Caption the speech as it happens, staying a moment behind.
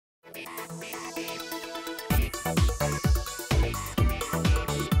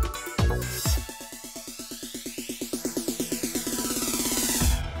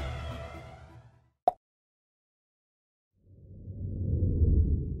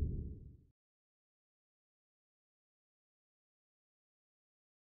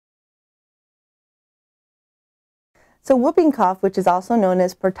So whooping cough, which is also known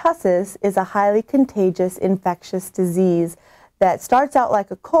as pertussis, is a highly contagious infectious disease that starts out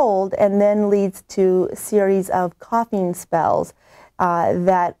like a cold and then leads to a series of coughing spells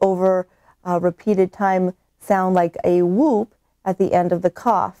that over repeated time sound like a whoop at the end of the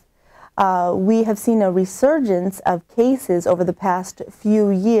cough. We have seen a resurgence of cases over the past few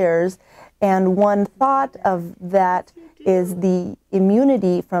years, and one thought of that is the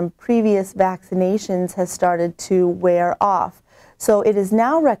immunity from previous vaccinations has started to wear off. So it is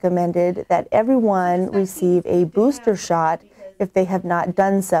now recommended that everyone receive a booster shot if they have not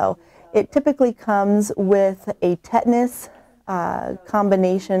done so. It typically comes with a tetanus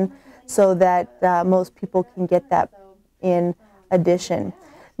combination so that most people can get that in addition.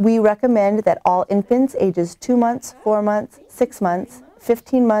 We recommend that all infants ages 2 months, 4 months, 6 months,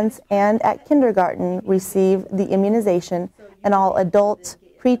 15 months, and at kindergarten receive the immunization, and all adults,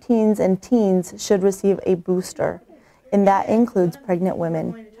 preteens, and teens should receive a booster, and that includes pregnant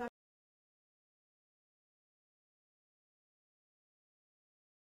women.